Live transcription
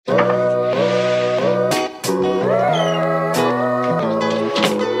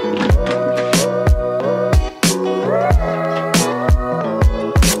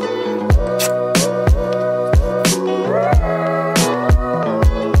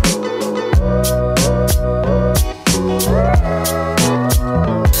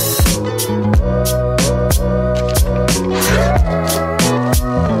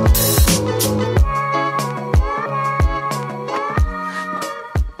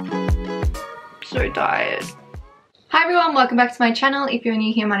so tired. Hi everyone, welcome back to my channel. If you're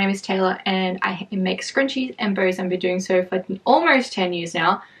new here, my name is Taylor and I make scrunchies and bows. I've been doing so for almost 10 years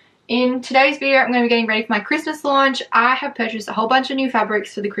now. In today's video, I'm going to be getting ready for my Christmas launch. I have purchased a whole bunch of new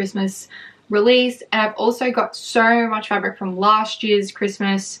fabrics for the Christmas release, and I've also got so much fabric from last year's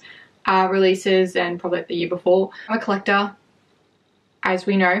Christmas releases and probably the year before. I'm a collector, as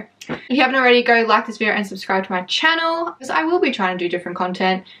we know. If you haven't already, go like this video and subscribe to my channel, because I will be trying to do different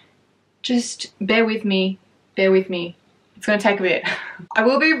content. Just bear with me. Bear with me. It's going to take a bit. I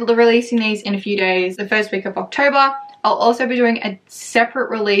will be releasing these in a few days, the first week of October. I'll also be doing a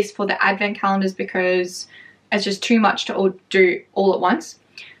separate release for the advent calendars because it's just too much to do all at once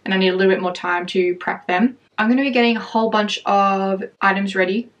and I need a little bit more time to prep them. I'm going to be getting a whole bunch of items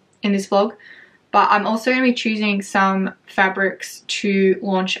ready in this vlog, but I'm also going to be choosing some fabrics to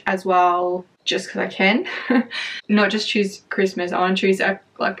launch as well, just because I can. Not just choose Christmas, I want to choose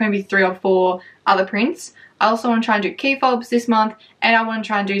like maybe 3 or 4 other prints. I also want to try and do key fobs this month, and I want to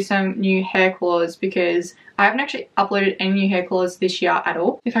try and do some new hair claws because I haven't actually uploaded any new hair claws this year at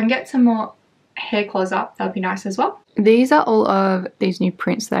all. If I can get some more hair claws up, that'd be nice as well. These are all of these new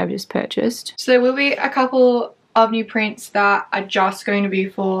prints that I've just purchased. So there will be a couple of new prints that are just going to be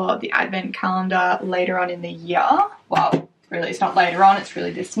for the advent calendar later on in the year. Well, really, it's not later on, it's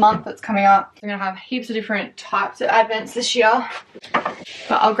really this month that's coming up. We're gonna have heaps of different types of advents this year.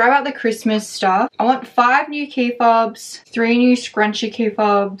 But I'll grab out the Christmas stuff. I want 5 new key fobs, 3 new scrunchie key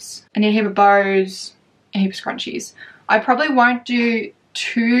fobs. I need a heap of bows and a heap of scrunchies. I probably won't do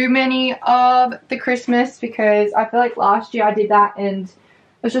too many of the Christmas because I feel like last year I did that and it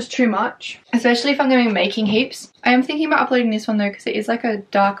was just too much. Especially if I'm gonna be making heaps. I am thinking about uploading this one though because it is like a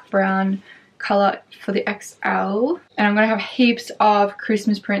dark brown color for the XL, and I'm gonna have heaps of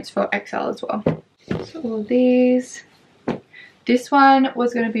Christmas prints for XL as well. So all these. This one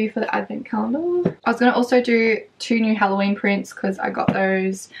was gonna be for the advent calendar. I was gonna also do 2 new Halloween prints because I got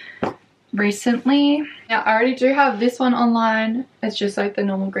those recently. Now I already do have this one online. It's just like the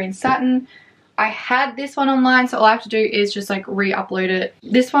normal green satin. I had this one online, so all I have to do is just like re-upload it.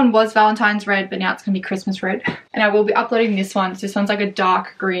 This one was Valentine's red, but now it's gonna be Christmas red. And I will be uploading this one. So this one's like a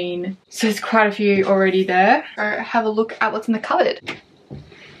dark green. So there's quite a few already there. So have a look at what's in the cupboard.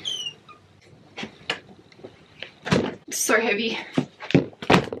 It's so heavy.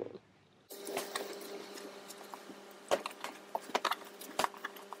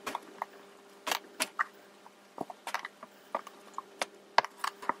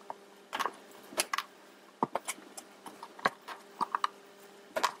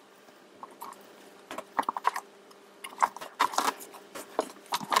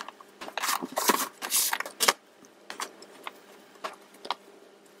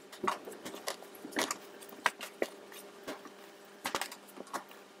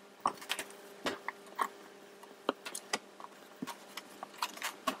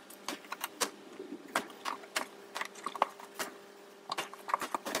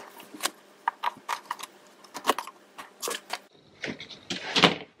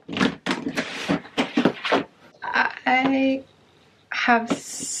 I have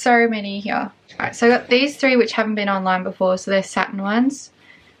so many here. Alright, so I got these 3 which haven't been online before, so they're satin ones.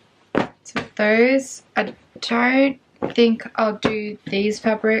 So those, I don't think I'll do these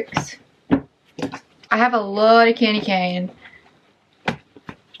fabrics. I have a lot of candy cane.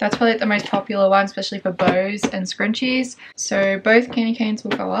 That's probably the most popular one, especially for bows and scrunchies. So both candy canes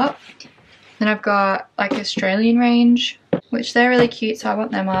will go up. Then I've got like Australian range, which they're really cute, so I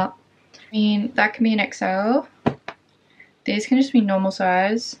want them up. I mean, that can be an XL. These can just be normal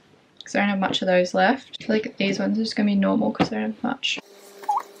size because I don't have much of those left. I feel like these ones are just going to be normal because I don't have much.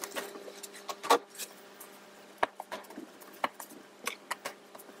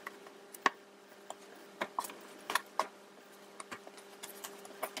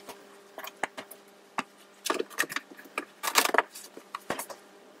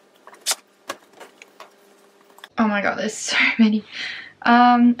 Oh my god, there's so many.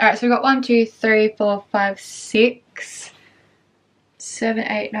 Alright, so we've got 1, 2, 3, 4, 5, 6, 7,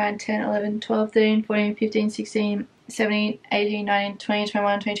 8, 9, 10, 11, 12, 13, 14, 15, 16, 17, 18, 19, 20,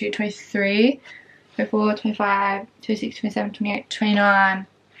 21, 22, 23, 24, 25, 26, 27, 28, 29,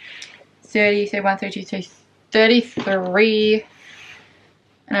 30, 31, 32, 33.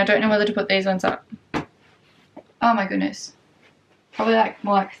 And I don't know whether to put these ones up. Oh my goodness. Probably like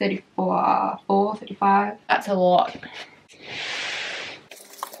more like 34, 35. That's a lot.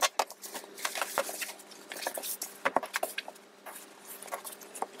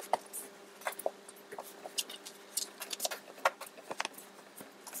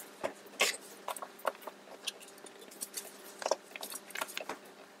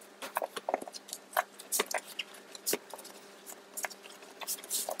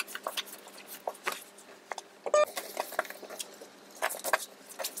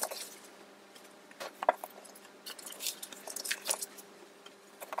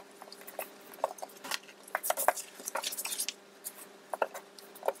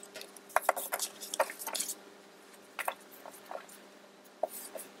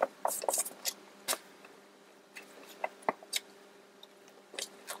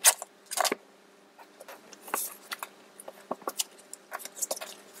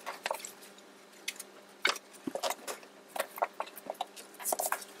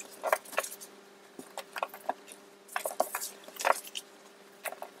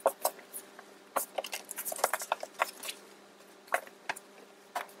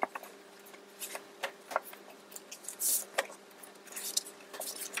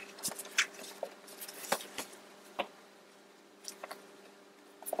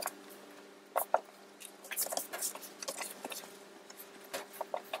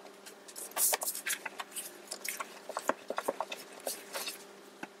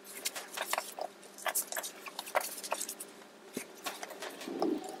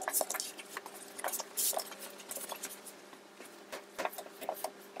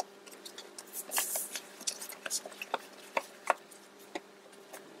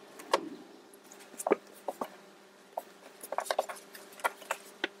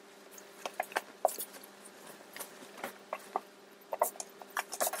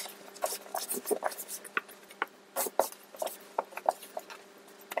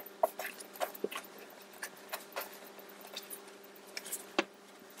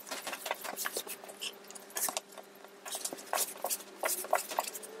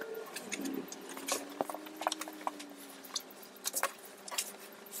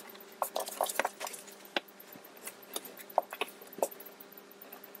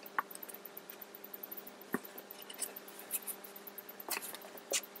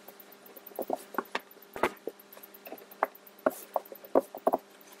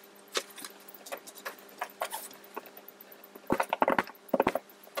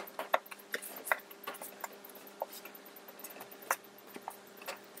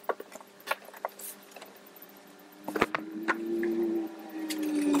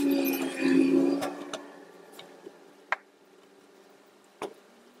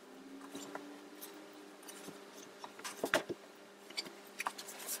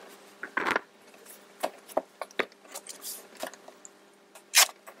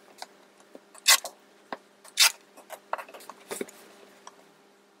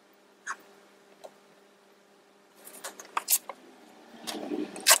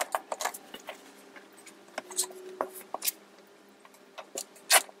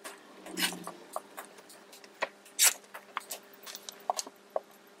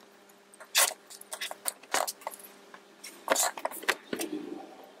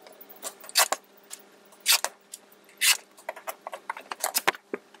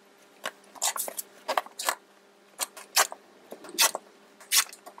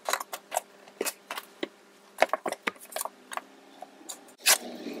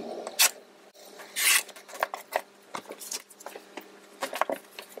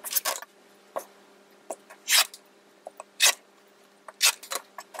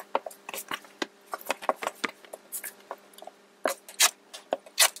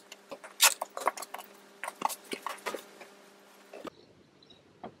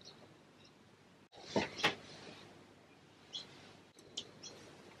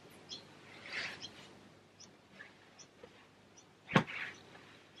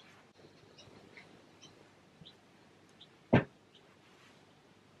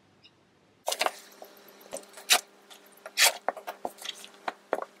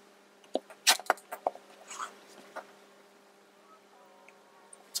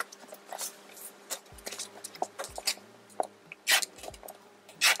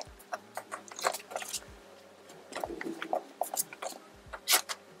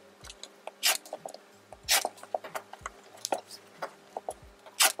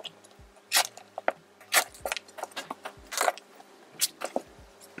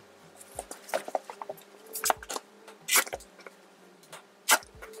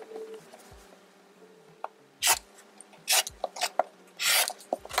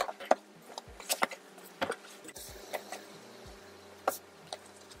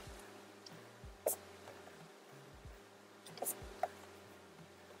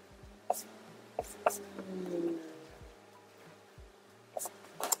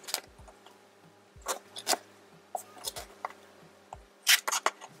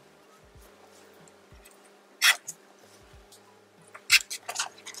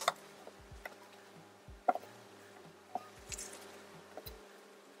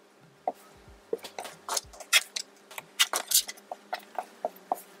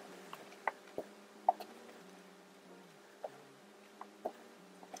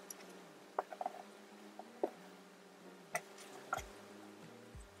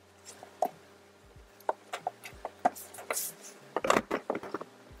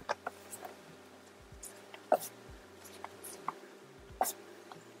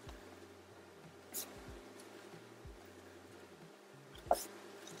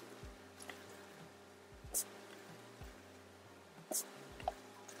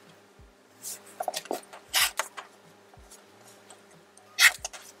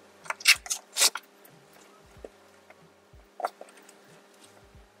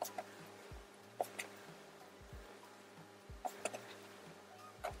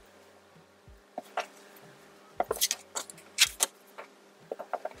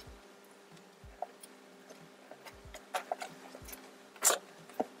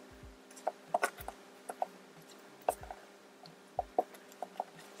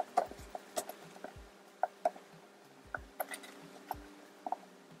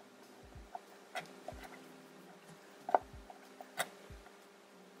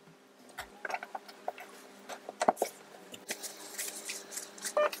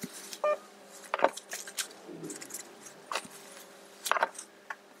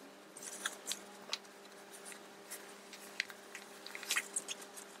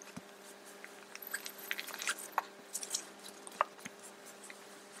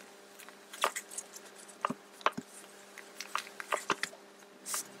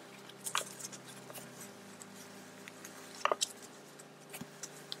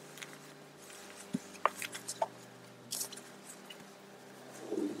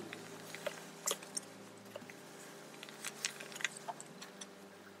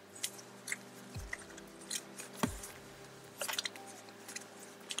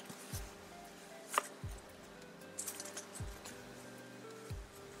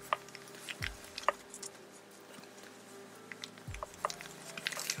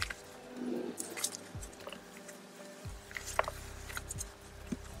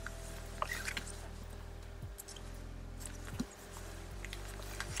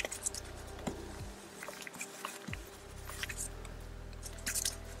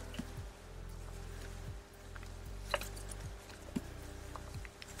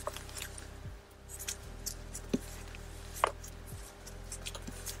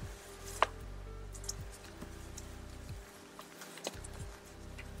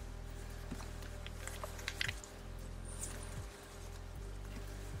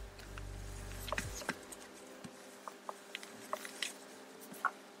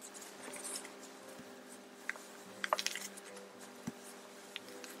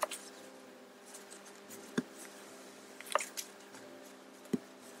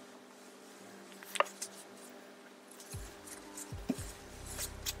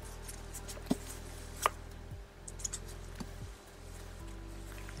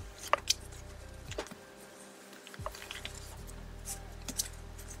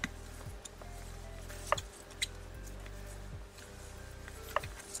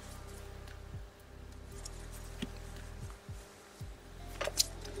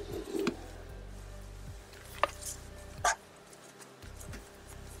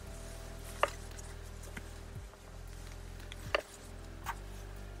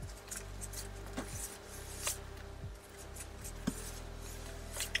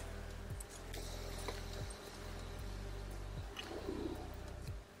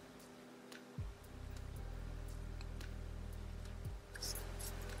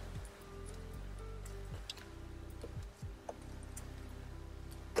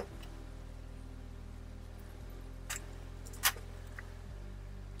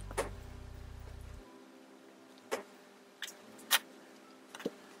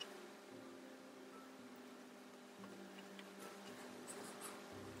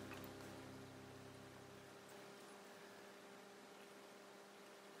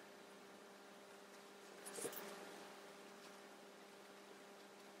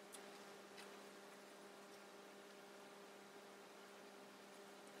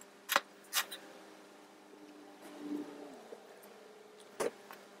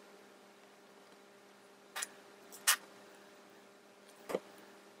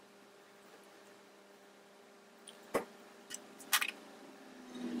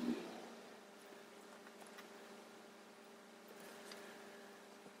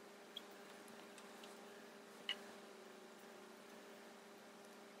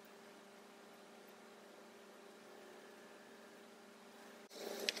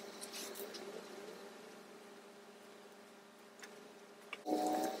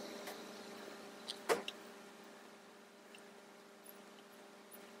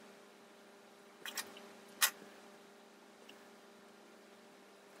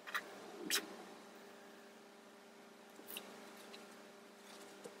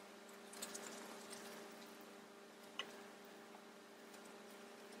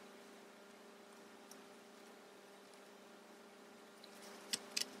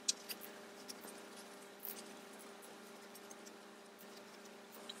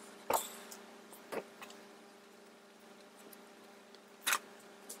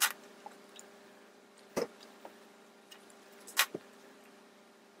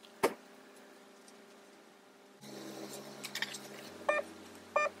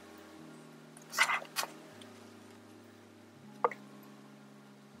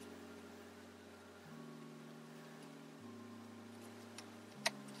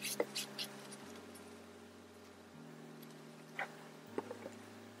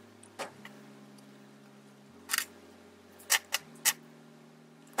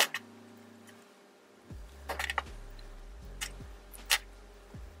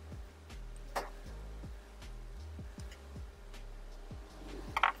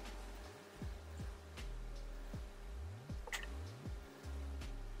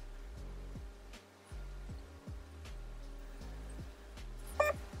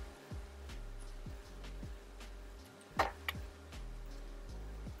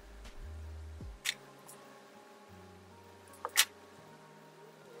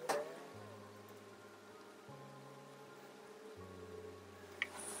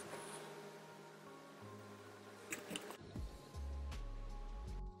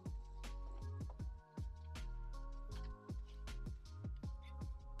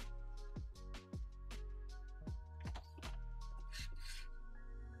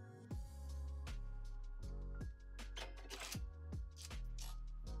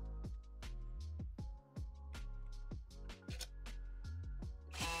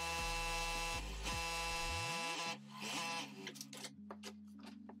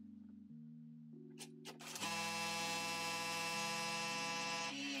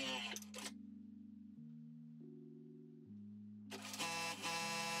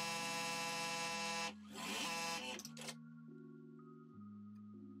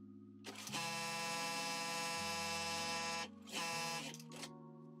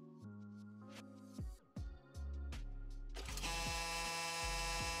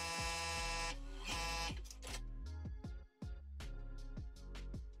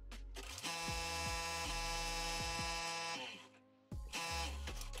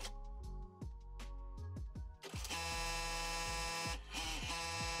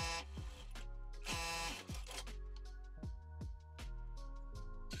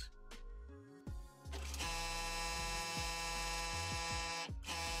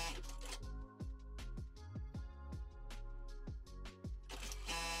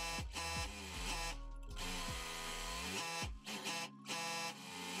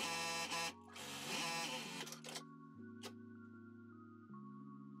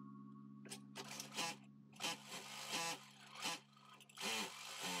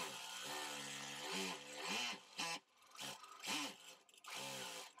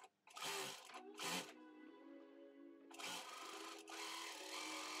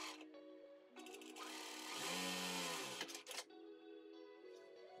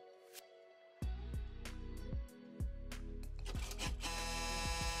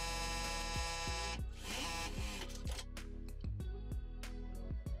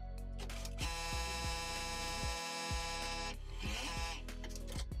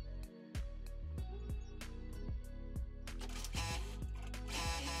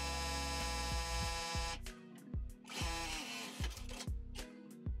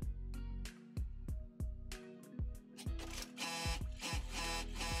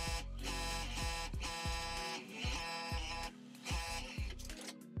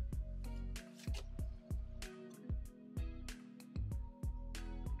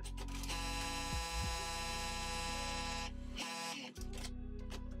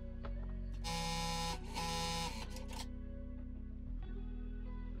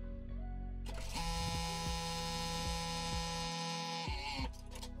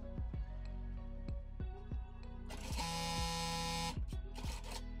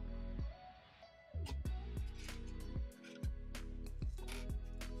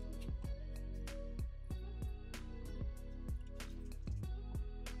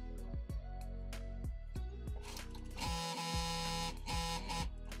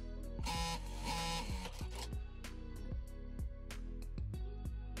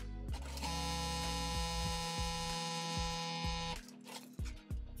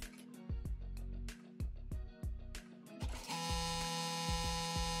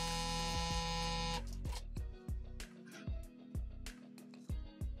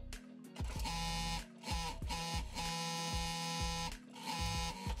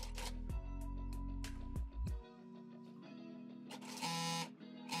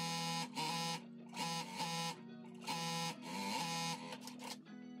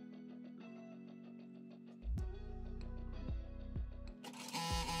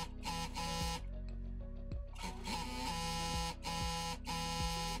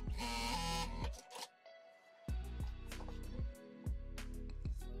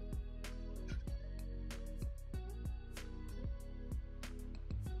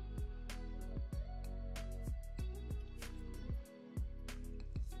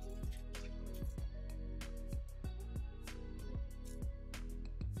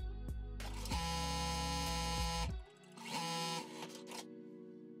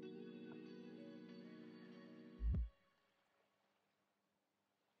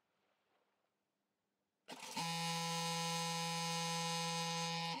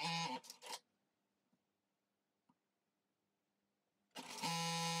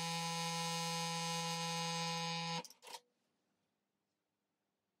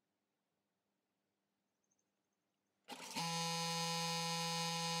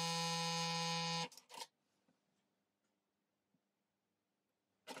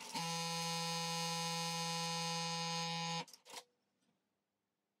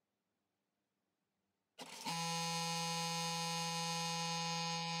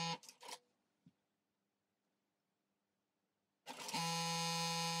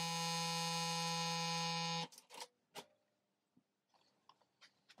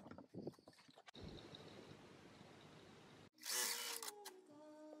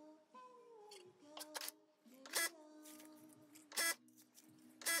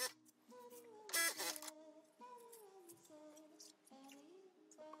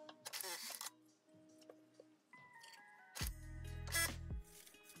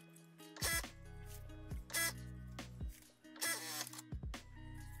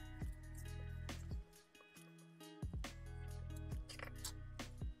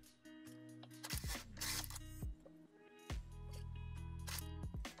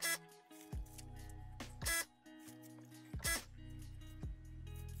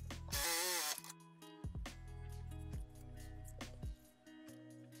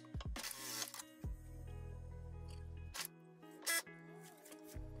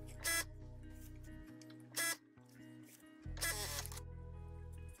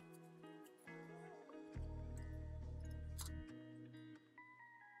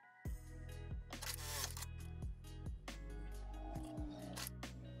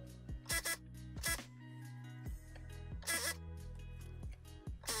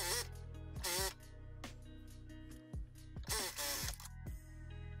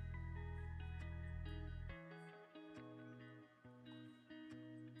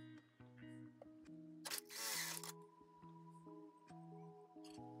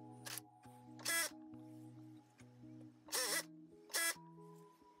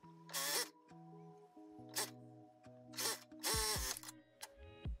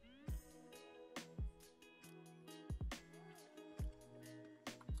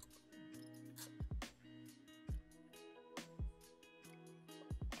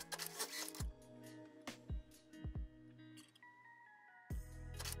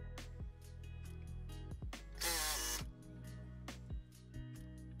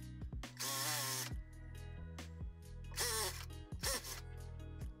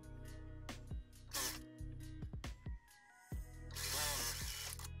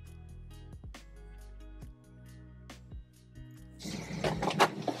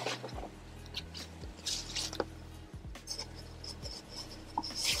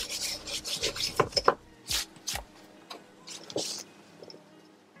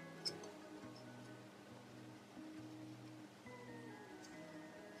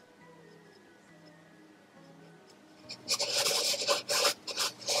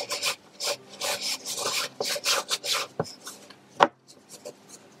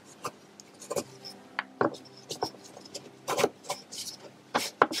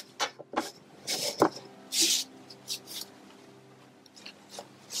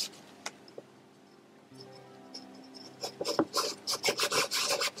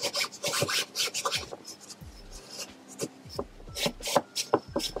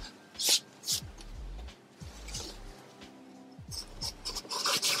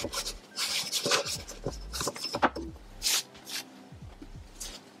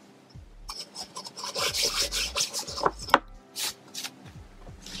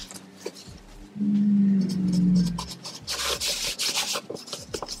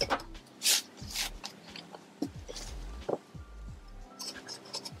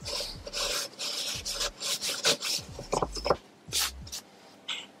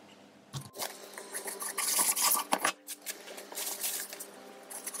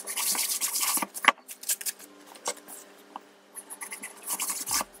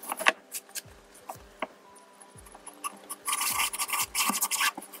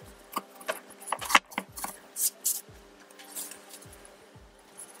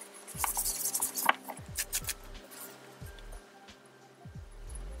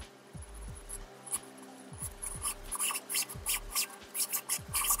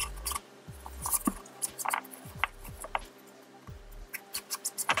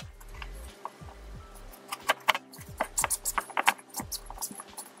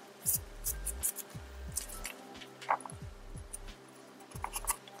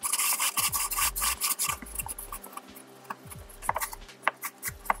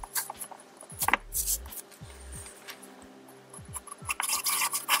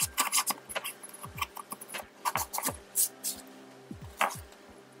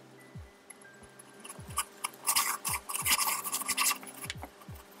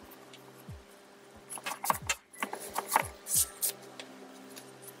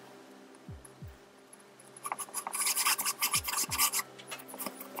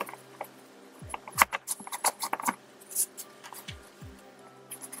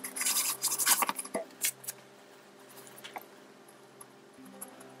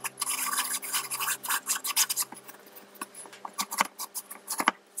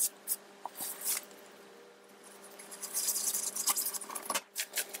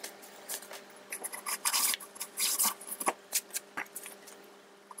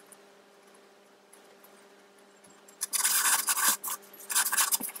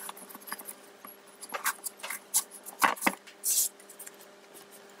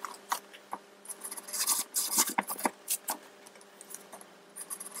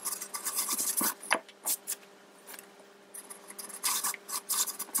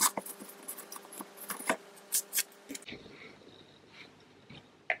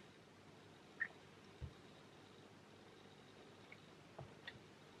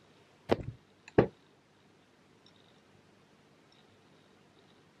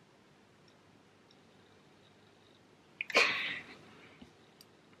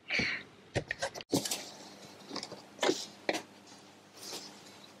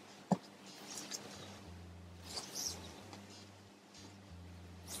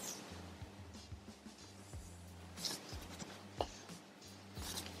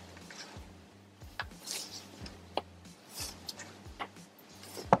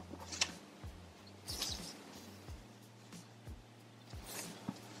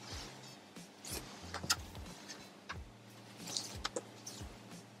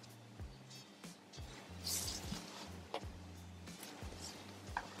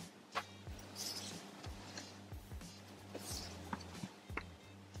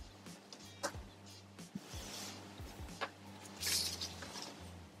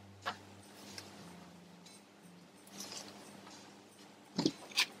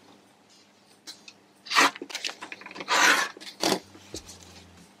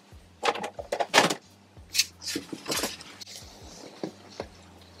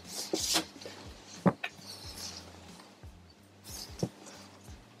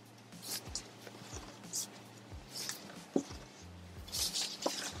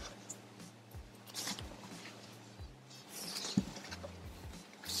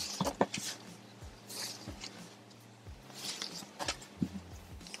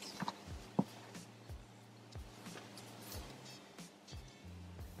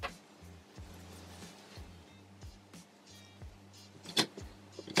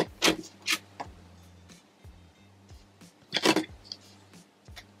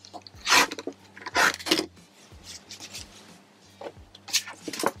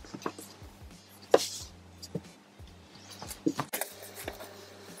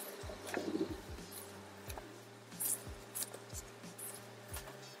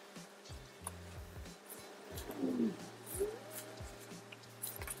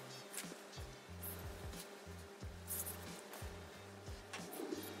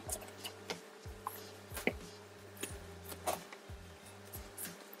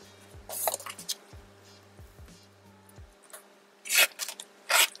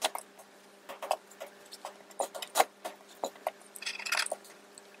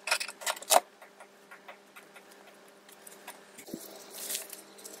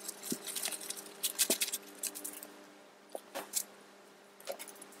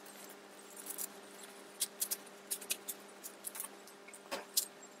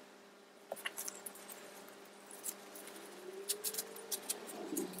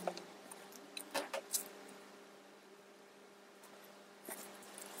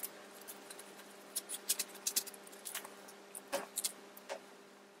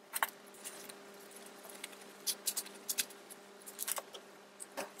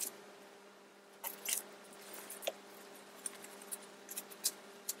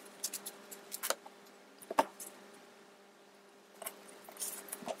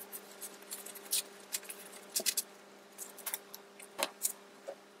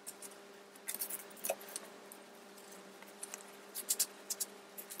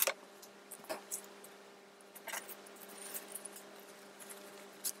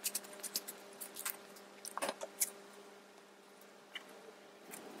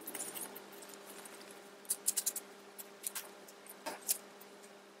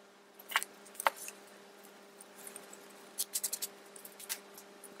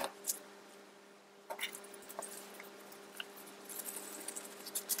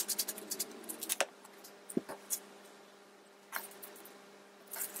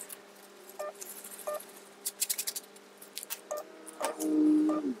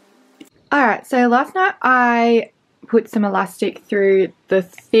 Alright, so last night I put some elastic through the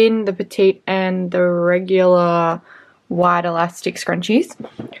thin, the petite, and the regular wide elastic scrunchies,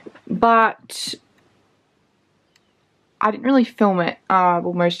 but I didn't really film it,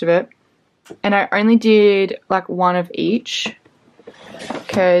 well, most of it, and I only did like one of each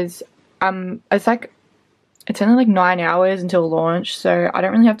because it's only like 9 hours until launch, so I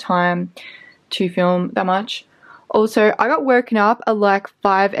don't really have time to film that much. Also, I got woken up at like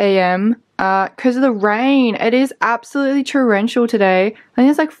 5 AM because of the rain. It is absolutely torrential today. I think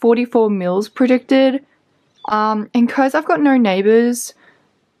it's like 44 mils predicted. And because I've got no neighbours,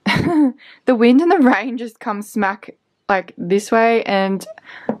 the wind and the rain just come smack like this way, and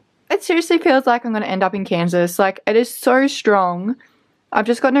it seriously feels like I'm going to end up in Kansas. Like, it is so strong. I've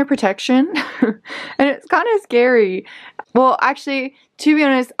just got no protection and it's kind of scary. Well, actually, to be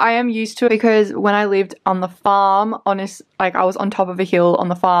honest, I am used to it because when I lived on the farm, like I was on top of a hill on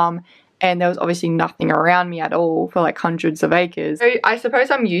the farm and there was obviously nothing around me at all for like hundreds of acres. So I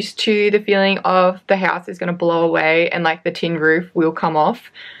suppose I'm used to the feeling of the house is going to blow away and like the tin roof will come off,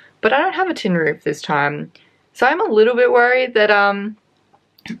 but I don't have a tin roof this time. So I'm a little bit worried that, I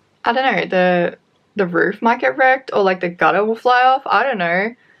don't know, the roof might get wrecked or like the gutter will fly off. I don't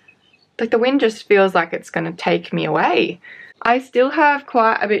know. Like, the wind just feels like it's gonna take me away. I still have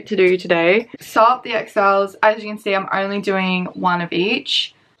quite a bit to do today. Sew up the XLs. As you can see, I'm only doing one of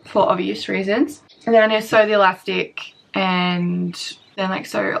each for obvious reasons. And then I need to sew the elastic and then like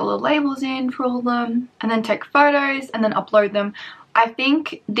sew all the labels in for all of them and then take photos and then upload them. I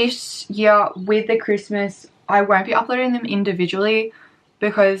think this year with the Christmas, I won't be uploading them individually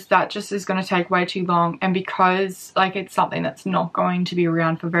because that just is going to take way too long, and because like it's something that's not going to be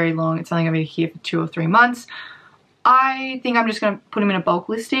around for very long, it's only going to be here for 2 or 3 months, I think I'm just going to put them in a bulk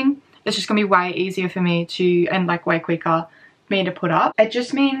listing. It's just going to be way easier for me to, and like way quicker for me to put up. It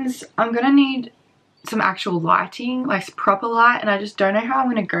just means I'm going to need some actual lighting, like proper light, and I just don't know how I'm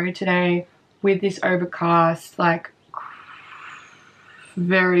going to go today with this overcast, like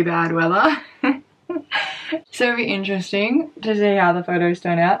very bad weather. So it'll be interesting to see how the photos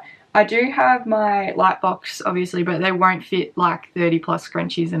turn out. I do have my light box obviously, but they won't fit like 30 plus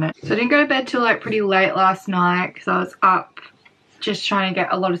scrunchies in it. So I didn't go to bed till like pretty late last night because I was up just trying to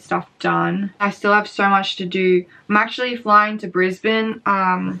get a lot of stuff done. I still have so much to do. I'm actually flying to Brisbane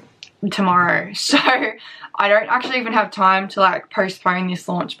tomorrow, so I don't actually even have time to like postpone this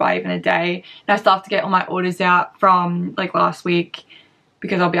launch by even a day. And I still have to get all my orders out from like last week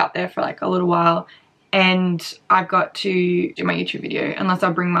because I'll be up there for like a little while. And I've got to do my YouTube video unless I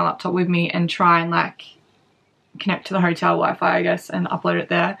bring my laptop with me and try and like connect to the hotel Wi-Fi, I guess, and upload it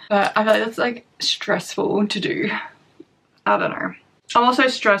there. But I feel like that's like stressful to do. I don't know. I'm also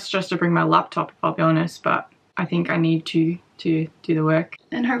stressed just to bring my laptop, if I'll be honest, but I think I need to do the work.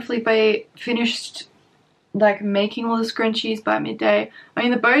 And hopefully by finished like making all the scrunchies by midday. I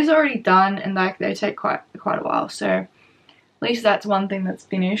mean, the bows are already done and like they take quite a while, so at least that's one thing that's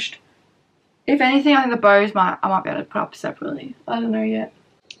finished. If anything, I think the bows I might be able to put up separately. I don't know yet.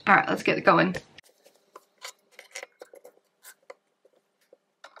 Alright, let's get it going.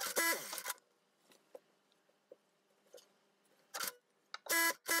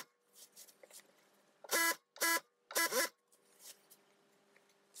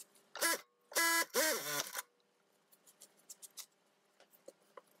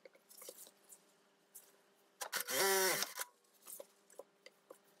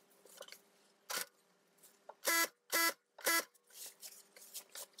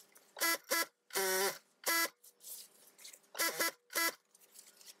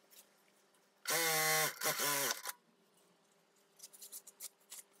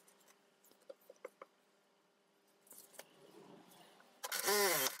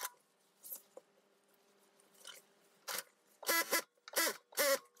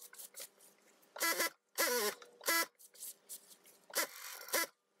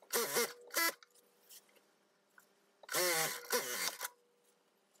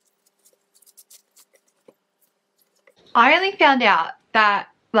 I only found out that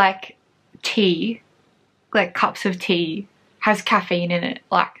like tea, like cups of tea, has caffeine in it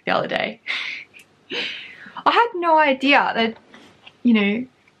like the other day. I had no idea that, you know,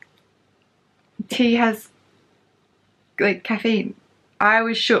 tea has like caffeine. I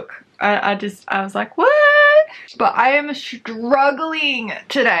was shook. I was like, what? But I am struggling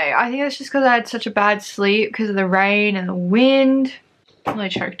today. I think it's just because I had such a bad sleep because of the rain and the wind. I really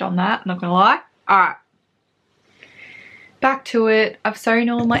choked on that, not gonna lie. Alright. Back to it. I've sewn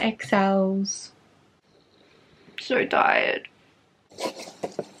all my XLs. So tired.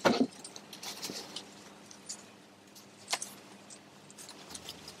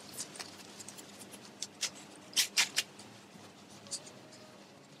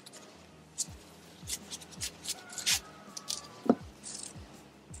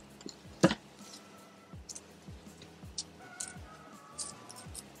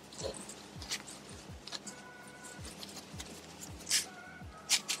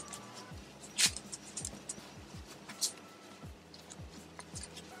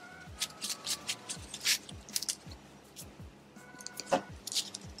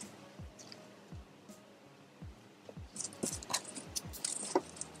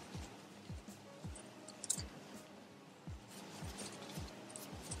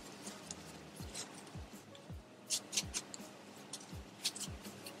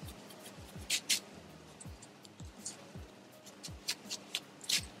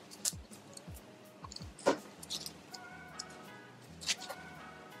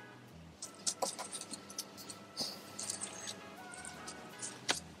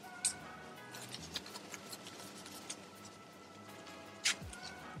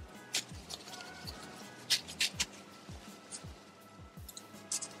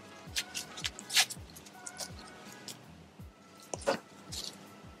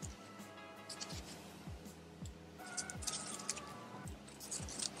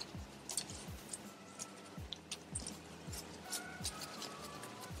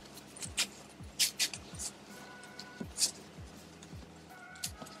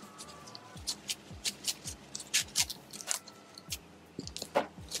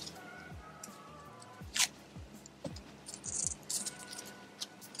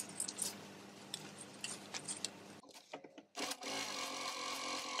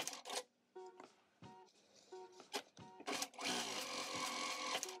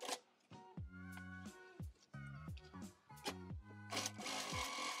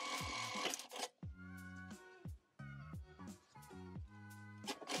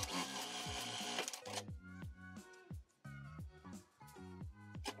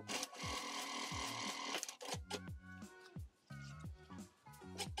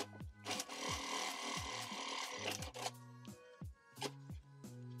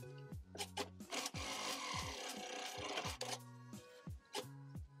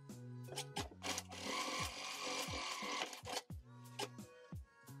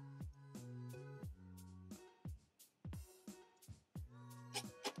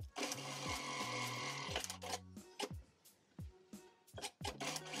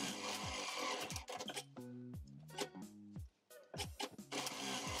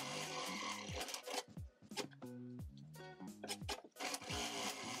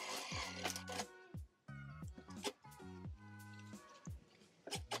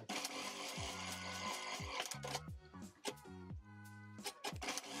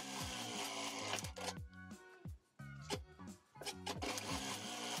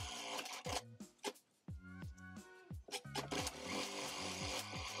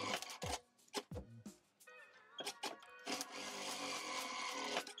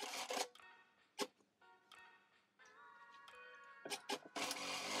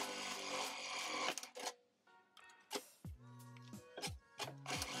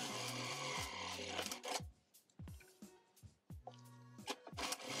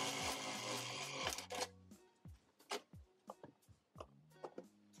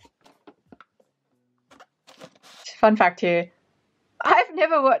 fun fact here. I've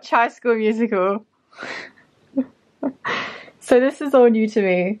never watched High School Musical. So this is all new to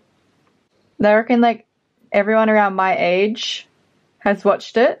me. I reckon like everyone around my age has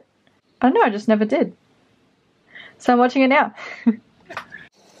watched it. I don't know, I just never did. So I'm watching it now.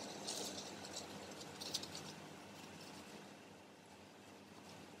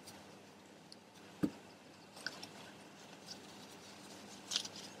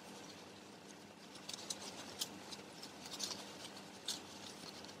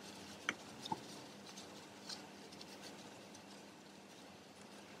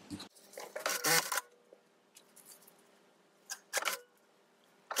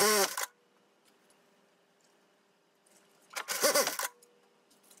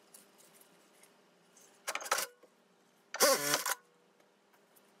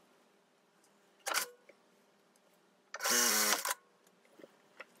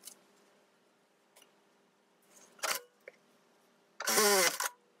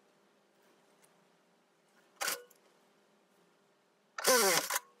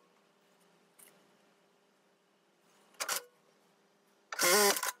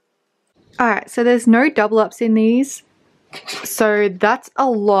 Alright, so there's no double ups in these, so that's a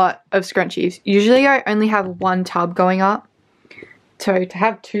lot of scrunchies. Usually I only have one tub going up, so to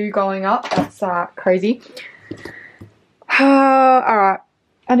have two going up, that's crazy. Alright,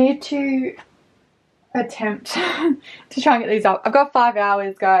 I need to attempt to try and get these up. I've got 5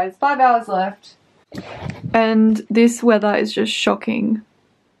 hours, guys, 5 hours left. And this weather is just shocking.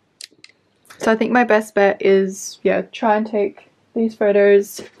 So I think my best bet is, yeah, try and take these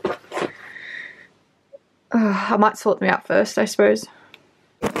photos. I might sort them out first, I suppose.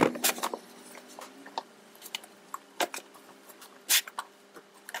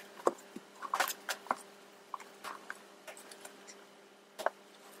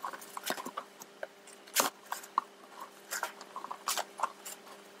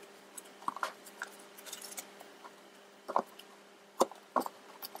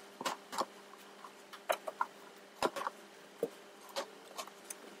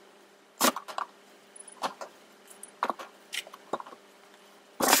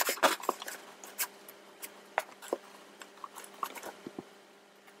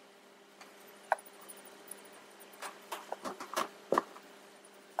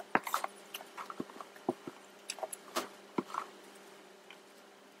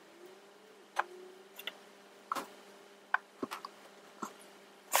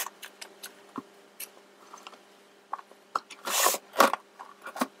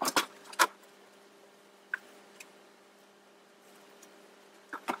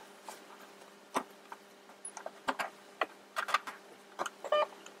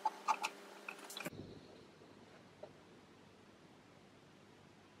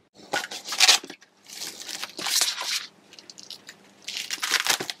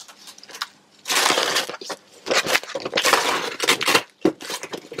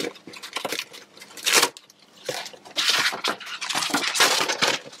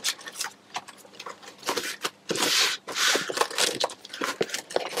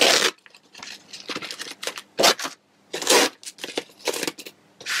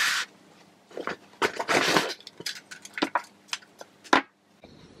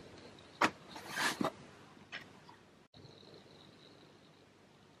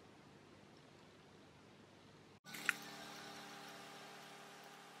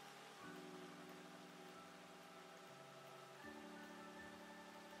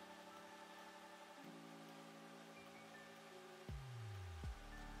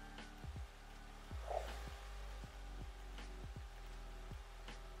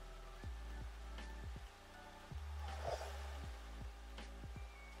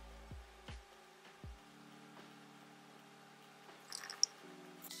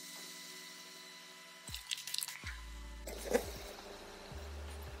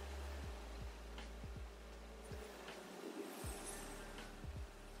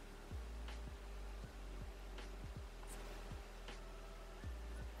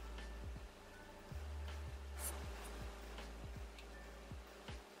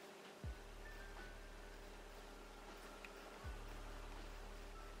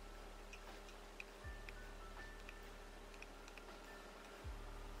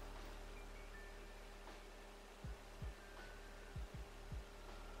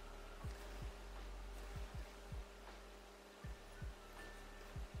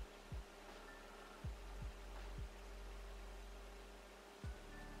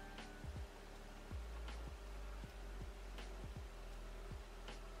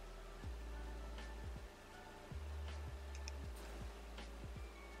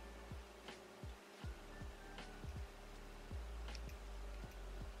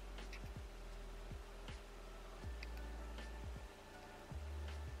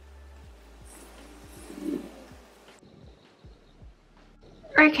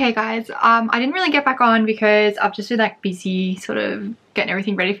 Okay guys, I didn't really get back on because I've just been like busy sort of getting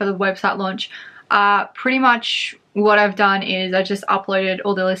everything ready for the website launch. Pretty much what I've done is I just uploaded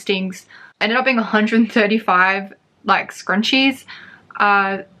all the listings. Ended up being 135 like scrunchies,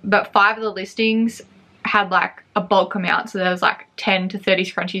 but 5 of the listings had like a bulk amount, so there was like 10 to 30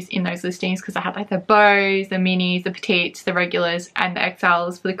 scrunchies in those listings because I had like the bows, the minis, the petites, the regulars and the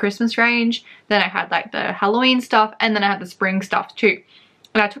XLs for the Christmas range. Then I had like the Halloween stuff, and then I had the spring stuff too.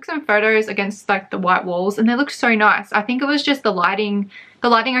 And I took some photos against like the white walls and they looked so nice. I think it was just the lighting. The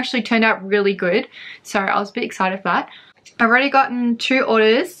lighting actually turned out really good, so I was a bit excited for that. I've already gotten 2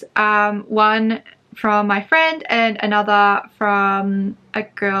 orders, one from my friend and another from a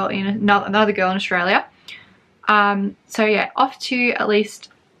girl in another girl in Australia. So yeah, off to at least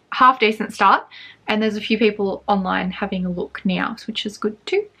half decent start, and there's a few people online having a look now, which is good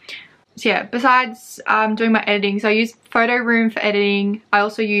too. So yeah, besides doing my editing, so I use Photo Room for editing. I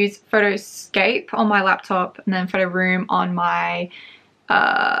also use Photoscape on my laptop, and then Photo Room on my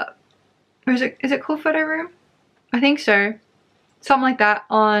is it called Photo Room? I think so. Something like that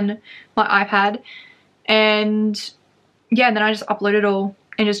on my iPad. And yeah, and then I just upload it all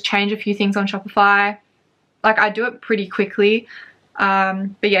and just change a few things on Shopify. Like I do it pretty quickly.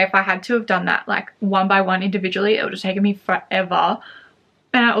 But yeah, if I had to have done that like one by one individually, it would have taken me forever.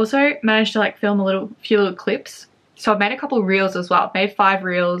 And I also managed to like film a few little clips. So I've made a couple of reels as well. I've made 5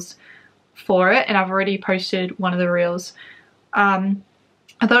 reels for it, and I've already posted one of the reels.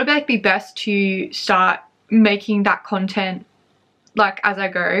 I thought it'd be best to start making that content like as I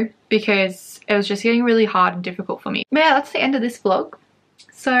go, because it was just getting really hard and difficult for me. But yeah, that's the end of this vlog.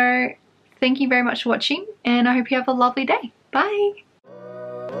 So thank you very much for watching, and I hope you have a lovely day. Bye.